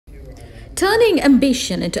Turning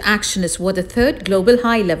ambition into action is what the third global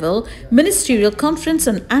high-level ministerial conference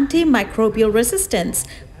on antimicrobial resistance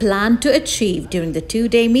planned to achieve during the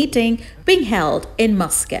two-day meeting being held in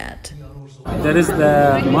Muscat. There is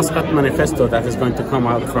the Muscat manifesto that is going to come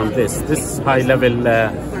out from this. This high-level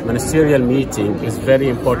ministerial meeting is very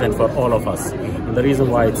important for all of us. And the reason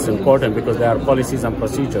why it's important because there are policies and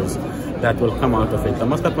procedures that will come out of it. The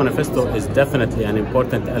Muscat manifesto is definitely an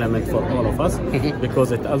important element for all of us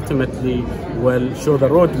because it ultimately will show the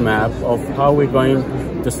roadmap of how we're going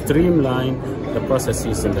to streamline the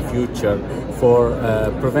processes in the future for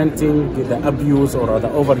preventing the abuse or the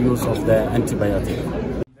overuse of the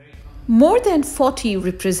antibiotic. More than 40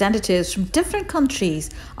 representatives from different countries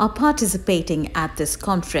are participating at this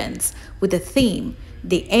conference with the theme,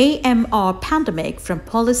 The AMR Pandemic from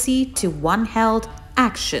Policy to One Health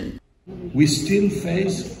Action. We still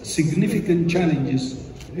face significant challenges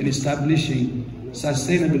in establishing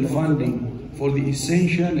sustainable funding for the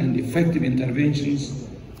essential and effective interventions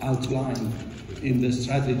outlined in the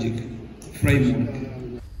strategic framework.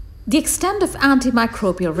 The extent of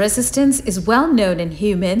antimicrobial resistance is well known in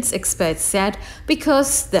humans, experts said,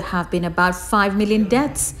 because there have been about 5 million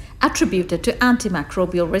deaths attributed to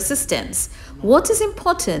antimicrobial resistance. What is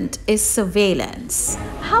important is surveillance.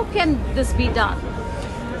 How can this be done?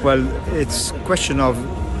 Well, it's a question of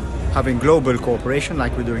having global cooperation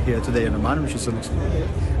like we're doing here today in Oman, which is an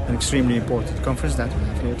extremely important conference that we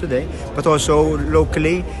have here today, but also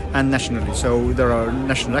locally and nationally. So there are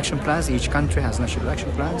national action plans. Each country has national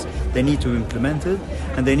action plans. They need to implement it,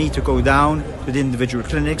 and they need to go down to the individual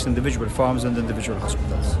clinics, individual farms, and individual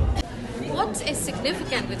hospitals. What is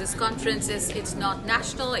significant with this conference is it's not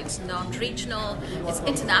national, it's not regional, it's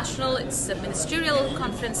international, it's a ministerial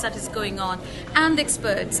conference that is going on, and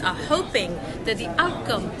experts are hoping that the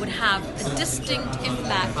outcome would have a distinct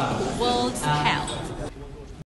impact on the world's health.